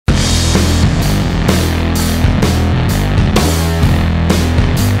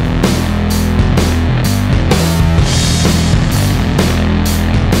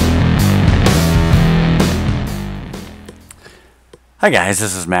Hi guys,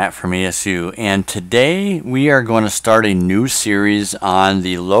 this is Matt from ESU, and today we are going to start a new series on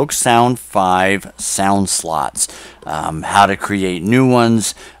the LokSound5 sound slots, how to create new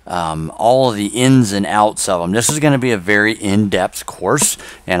ones, all of the ins and outs of them. This is going to be a very in-depth course,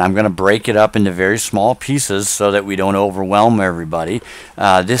 and I'm going to break it up into very small pieces so that we don't overwhelm everybody.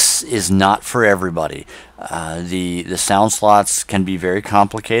 This is not for everybody. The sound slots can be very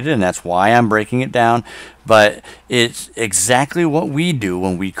complicated, and that's why I'm breaking it down. But it's exactly what we do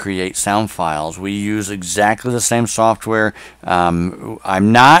when we create sound files. We use exactly the same software.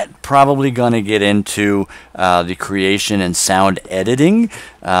 I'm not probably going to get into the creation and sound editing.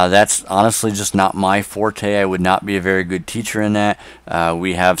 That's honestly just not my forte. I would not be a very good teacher in that.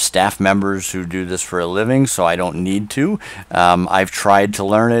 We have staff members who do this for a living, so I don't need to. I've tried to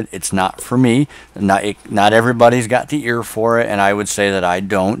learn it. It's not for me. Not everybody's got the ear for it, and I would say that I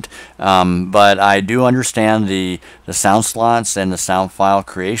don't. But I do understand the sound slots and the sound file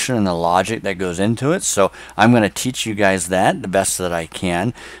creation and the logic that goes into it. So I'm going to teach you guys that the best that I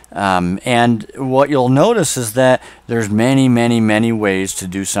can. And what you'll notice is that there's many ways to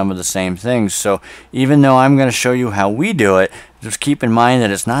do some of the same things. So even though I'm going to show you how we do it, just keep in mind that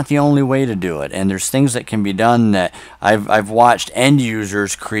it's not the only way to do it, and there's things that can be done that I've watched end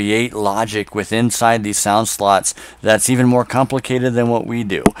users create logic inside these sound slots that's even more complicated than what we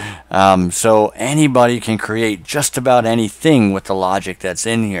do. So anybody can create just about anything with the logic that's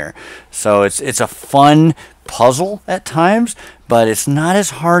in here. So it's a fun puzzle at times, but it's not as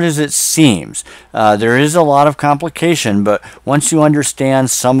hard as it seems. There is a lot of complication, but once you understand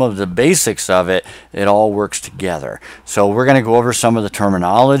some of the basics of it, it all works together. So we're going to go over some of the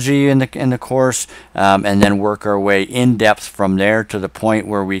terminology in the course, and then work our way in depth from there to the point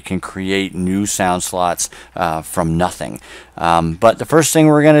where we can create new sound slots from nothing. But the first thing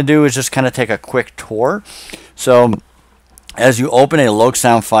we're going to do is just kind of take a quick tour. So as you open a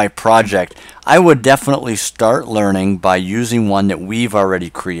LokSound5 project, I would definitely start learning by using one that we've already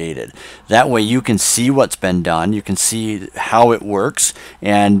created. That way you can see what's been done, you can see how it works,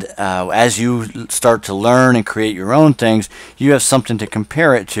 and as you start to learn and create your own things, you have something to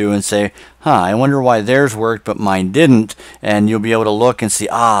compare it to and say, I wonder why theirs worked but mine didn't, and you'll be able to look and see,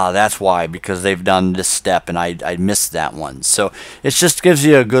 that's why, because they've done this step and I missed that one. So it just gives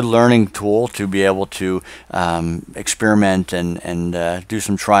you a good learning tool to be able to experiment and do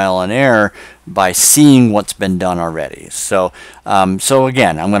some trial and error by seeing what's been done already. So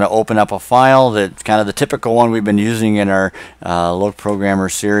again, I'm going to open up a file that's kind of the typical one we've been using in our Lok Programmer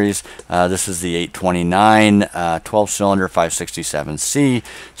series. This is the 829 12-cylinder 567C.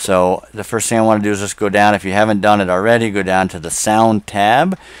 So the first thing I want to do is just go down, if you haven't done it already, go down to the Sound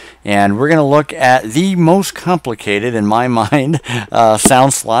tab, and we're going to look at the most complicated, in my mind,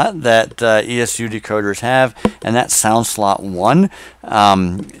 sound slot that ESU decoders have, and that's sound slot 1.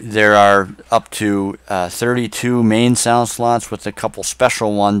 There are up to 32 main sound slots with a couple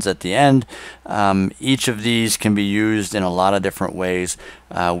special ones at the end. Each of these can be used in a lot of different ways.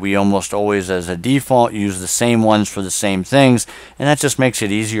 We almost always, as a default, use the same ones for the same things, and that just makes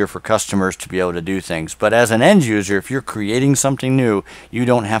it easier for customers to be able to do things. But as an end user, if you're creating something new, you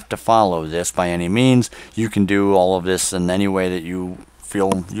don't have to follow this by any means. You can do all of this in any way that you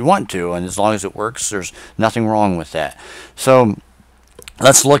feel you want to, and as long as it works, there's nothing wrong with that. So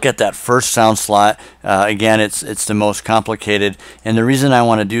let's look at that first sound slot. Again, it's the most complicated, and the reason I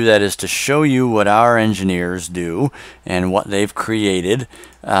want to do that is to show you what our engineers do and what they've created,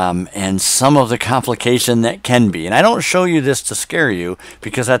 and some of the complication that can be. And I don't show you this to scare you,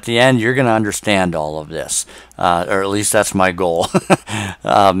 because at the end you're going to understand all of this, or at least that's my goal.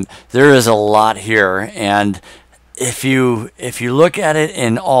 There is a lot here, and if you look at it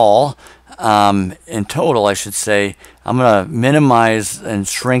in total, I should say, I'm going to minimize and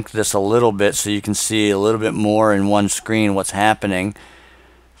shrink this a little bit so you can see a little bit more in one screen what's happening.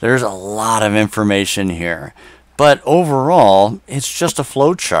 There's a lot of information here, but overall it's just a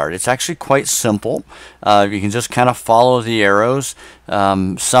flow chart. It's actually quite simple. You can just kind of follow the arrows.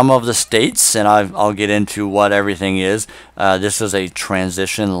 Some of the states, and I'll get into what everything is. This is a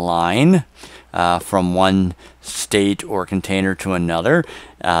transition line from one state or container to another.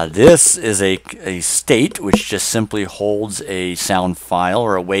 This is a state which just simply holds a sound file,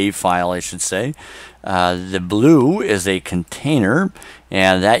 or a wave file I should say. The blue is a container,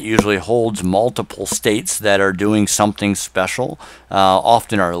 and that usually holds multiple states that are doing something special.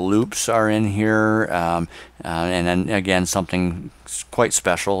 Often our loops are in here, and then again something quite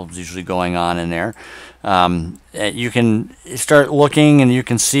special is usually going on in there. You can start looking and you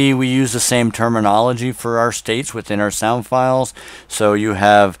can see we use the same terminology for our states. states within our sound files. So you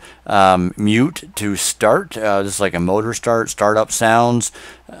have mute to start. This is like a motor startup sounds.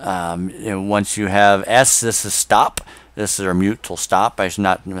 Once you have S, this is stop. This is our mute till stop. I should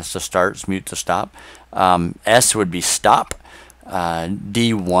not miss the start, it's mute to stop. S would be stop.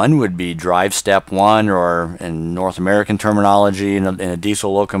 D1 would be drive step 1, or in North American terminology, in a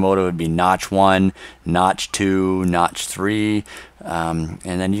diesel locomotive, would be notch 1, notch 2, notch 3. And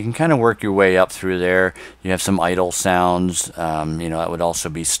then you can kind of work your way up through there. You have some idle sounds. That would also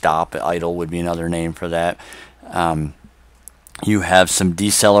be stop. Idle would be another name for that. You have some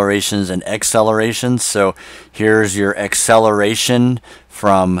decelerations and accelerations. So here's your acceleration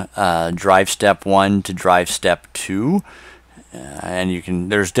from drive step 1 to drive step 2. And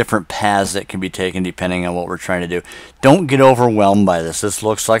there's different paths that can be taken depending on what we're trying to do. Don't get overwhelmed by this. This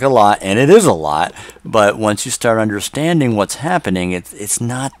looks like a lot, and it is a lot, but once you start understanding what's happening, it's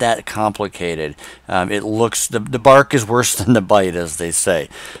not that complicated. It looks, the bark is worse than the bite, as they say.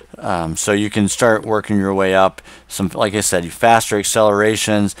 So you can start working your way up. Like I said, faster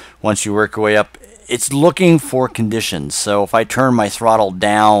accelerations. Once you work your way up, it's looking for conditions. So if I turn my throttle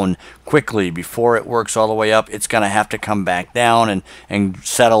down quickly before it works all the way up, it's going to have to come back down and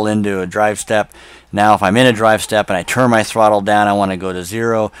settle into a drive step. Now if I'm in a drive step and I turn my throttle down, I want to go to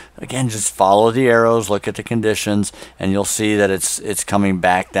 0. Again, just follow the arrows, look at the conditions, and you'll see that it's coming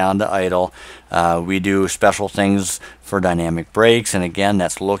back down to idle. We do special things for dynamic brakes, and again,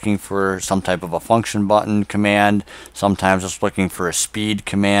 that's looking for some type of a function button command. Sometimes it's looking for a speed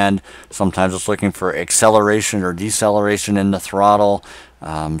command. Sometimes it's looking for acceleration or deceleration in the throttle.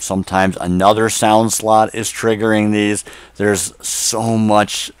 Sometimes another sound slot is triggering these. There's so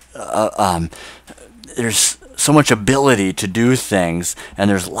much ability to do things, and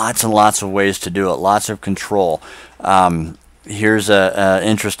there's lots and lots of ways to do it, lots of control. Here's a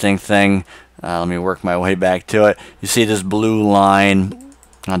interesting thing. Let me work my way back to it. You see this blue line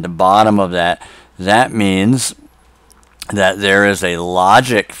on the bottom of that. That means that there is a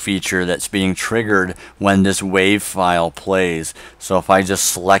logic feature that's being triggered when this wave file plays. So if I just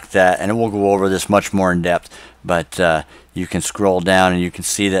select that, and we'll go over this much more in depth, but you can scroll down and you can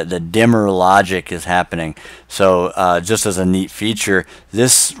see that the dimmer logic is happening. So just as a neat feature,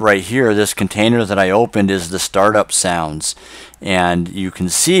 this right here, this container that I opened, is the startup sounds. And you can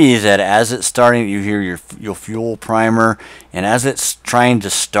see that as it's starting, you hear your fuel primer, and as it's trying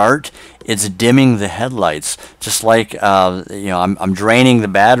to start, it's dimming the headlights. Just like I'm draining the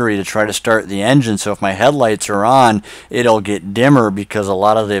battery to try to start the engine, so if my headlights are on, it'll get dimmer because a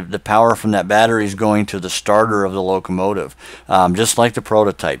lot of the power from that battery is going to the starter of the locomotive, just like the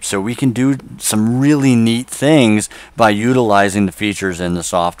prototype. So we can do some really neat things by utilizing the features in the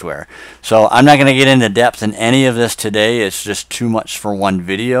software. So I'm not going to get into depth in any of this today. It's just too much for one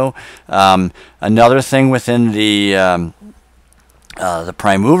video. Another thing within the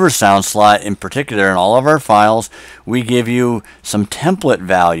prime mover sound slot in particular, in all of our files, we give you some template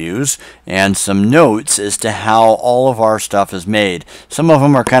values and some notes as to how all of our stuff is made. Some of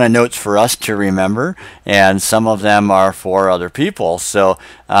them are kind of notes for us to remember, and some of them are for other people. So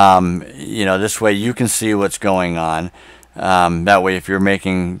this way you can see what's going on. That way, if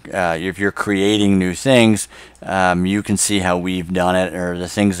you're creating new things, you can see how we've done it, or the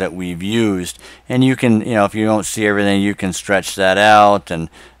things that we've used, and you can, if you don't see everything, you can stretch that out and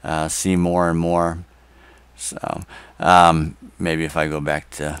see more and more. So maybe if I go back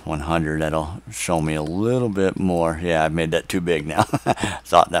to 100, that'll show me a little bit more. Yeah, I've made that too big now.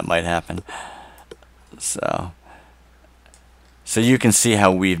 Thought that might happen. So you can see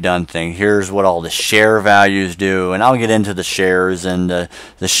how we've done things. Here's what all the share values do, and I'll get into the shares and the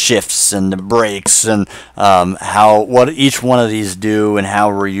shifts and the brakes and what each one of these do and how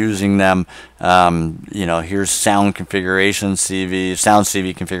we're using them. Here's sound configuration, sound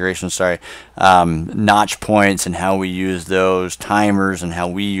CV configuration, sorry, notch points and how we use those, timers and how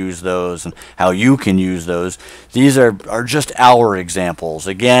we use those, and how you can use those. These are just our examples.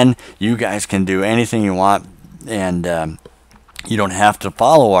 Again, you guys can do anything you want, and you don't have to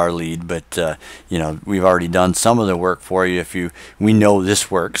follow our lead, but we've already done some of the work for you. We know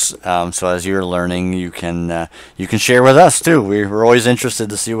this works. So as you're learning, you can share with us too. We're always interested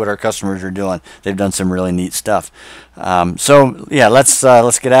to see what our customers are doing. They've done some really neat stuff. So yeah, let's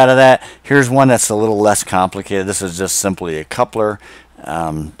get out of that. Here's one that's a little less complicated. This is just simply a coupler.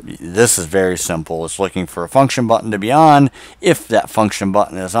 This is very simple. It's looking for a function button to be on. If that function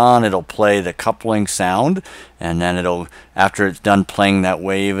button is on, it'll play the coupling sound, and then it'll, after it's done playing that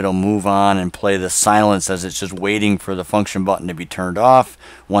wave, it'll move on and play the silence as it's just waiting for the function button to be turned off.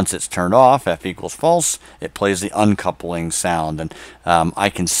 Once it's turned off, F equals false, it plays the uncoupling sound. And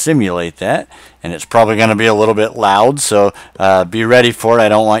I can simulate that, and it's probably going to be a little bit loud, so be ready for it. I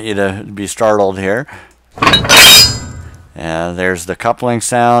don't want you to be startled here. There's the coupling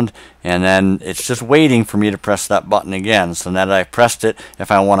sound, and then it's just waiting for me to press that button again. So now that I've pressed it,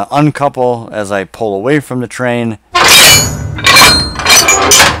 if I want to uncouple as I pull away from the train,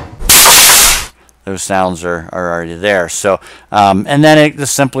 those sounds are already there. So and then it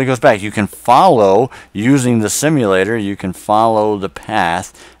just simply goes back. You can follow, using the simulator, you can follow the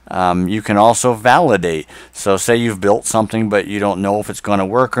path. You can also validate. So say you've built something but you don't know if it's going to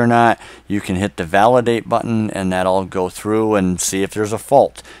work or not, you can hit the validate button, and that'll go through and see if there's a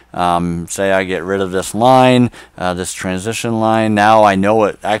fault. Say I get rid of this line, this transition line. Now I know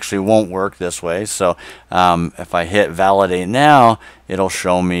it actually won't work this way. So if I hit validate now, it'll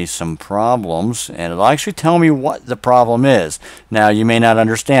show me some problems, and it'll actually tell me what the problem is. Now you may not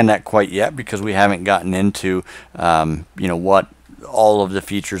understand that quite yet because we haven't gotten into what all of the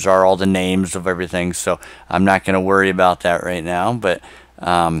features are, all the names of everything, so I'm not going to worry about that right now, but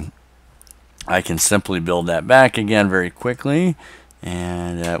I can simply build that back again very quickly,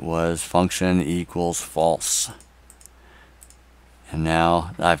 and that was function equals false. And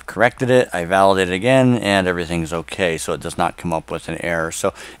now I've corrected it, I validate it again, and everything's okay, so it does not come up with an error.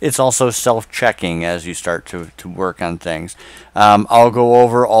 So it's also self-checking as you start to work on things. I'll go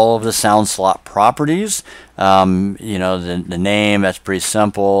over all of the Soundslot properties. The name, that's pretty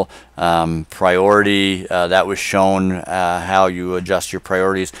simple. Priority, that was shown how you adjust your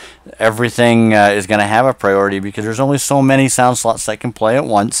priorities. Everything is going to have a priority because there's only so many sound slots that can play at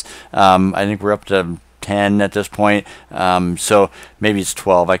once. I think we're up to 10 at this point, so maybe it's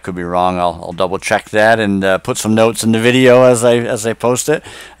 12. I could be wrong. I'll double check that and put some notes in the video as I post it.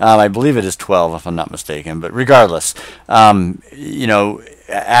 I believe it is 12 if I'm not mistaken, but regardless, after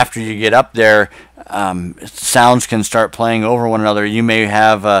you get up there, sounds can start playing over one another. You may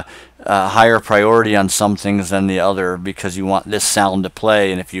have a higher priority on some things than the other because you want this sound to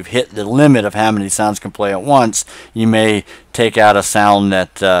play, and if you've hit the limit of how many sounds can play at once, you may take out a sound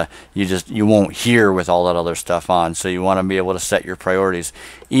that you won't hear with all that other stuff on. So you want to be able to set your priorities.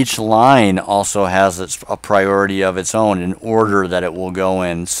 Each line also has a priority of its own, an order that it will go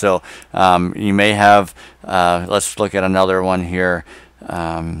in. So you may have, let's look at another one here.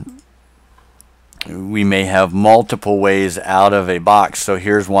 We may have multiple ways out of a box. So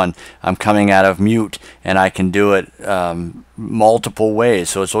here's one. I'm coming out of mute, and I can do it multiple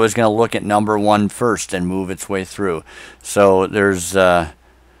ways. So it's always going to look at number 1 first and move its way through. So there's I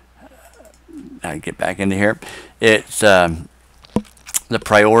get back into here. It's the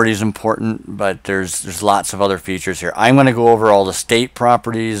priority is important, but there's lots of other features here. I'm going to go over all the state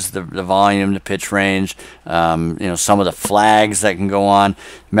properties, the volume, the pitch range, some of the flags that can go on.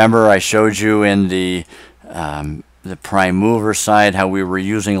 Remember, I showed you in the prime mover side how we were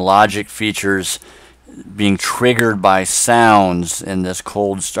using logic features being triggered by sounds in this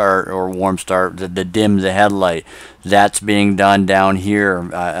cold start or warm start, the dim the headlight. That's being done down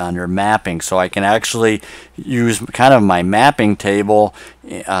here under mapping. So I can actually use kind of my mapping table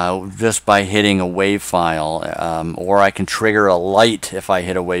just by hitting a wave file, or I can trigger a light if I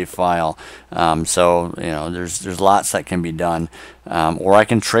hit a wave file. There's lots that can be done, or I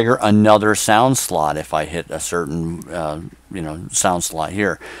can trigger another sound slot if I hit a certain sound slot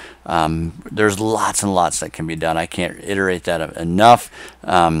here. There's lots and lots that can be done. I can't iterate that enough.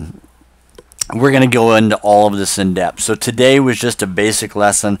 We're going to go into all of this in depth. So today was just a basic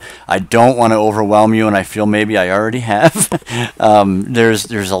lesson. I don't want to overwhelm you, and I feel maybe I already have.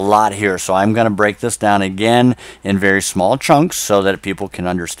 There's a lot here, so I'm going to break this down again in very small chunks so that people can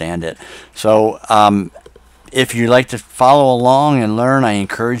understand it. So if you'd like to follow along and learn, I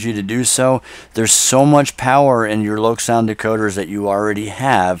encourage you to do so. There's so much power in your LokSound decoders that you already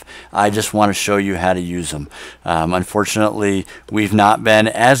have. I just want to show you how to use them. Unfortunately, we've not been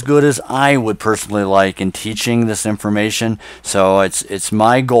as good as I would personally like in teaching this information. So it's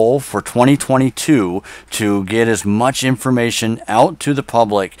my goal for 2022 to get as much information out to the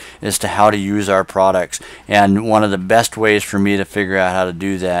public as to how to use our products. And one of the best ways for me to figure out how to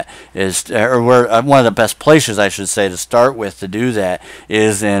do that is, one of the best places I should say to start with to do that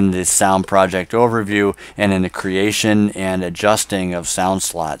is in the sound project overview and in the creation and adjusting of sound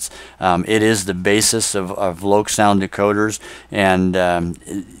slots. It is the basis of LokSound decoders, and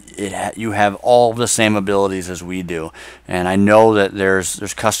you have all the same abilities as we do, and I know that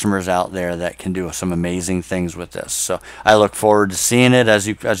there's customers out there that can do some amazing things with this. So I look forward to seeing it as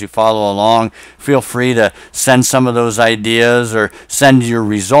you follow along. Feel free to send some of those ideas or send your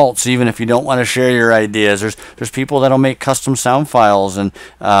results, even if you don't want to share your ideas. There's people that'll make custom sound files and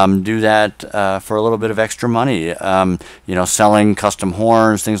do that for a little bit of extra money. You know, selling custom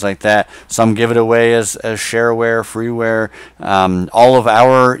horns, things like that. Some give it away as shareware, freeware. All of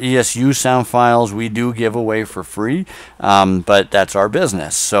our ESU sound files we do give away for free, but that's our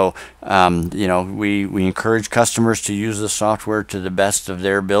business. So you know, we encourage customers to use the software to the best of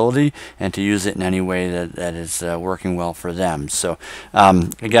their ability and to use it in any way that is working well for them. So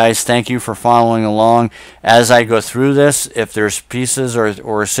guys, thank you for following along. As I go through this, if there's pieces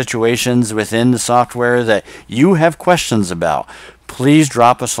or situations within the software that you have questions about, please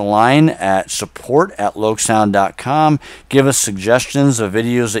drop us a line at support@LokSound.com. Give us suggestions of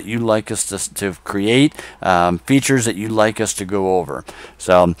videos that you'd like us to create, features that you'd like us to go over.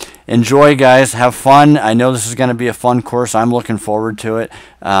 So enjoy, guys. Have fun. I know this is going to be a fun course. I'm looking forward to it.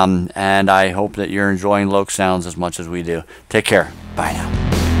 And I hope that you're enjoying LokSounds as much as we do. Take care. Bye now.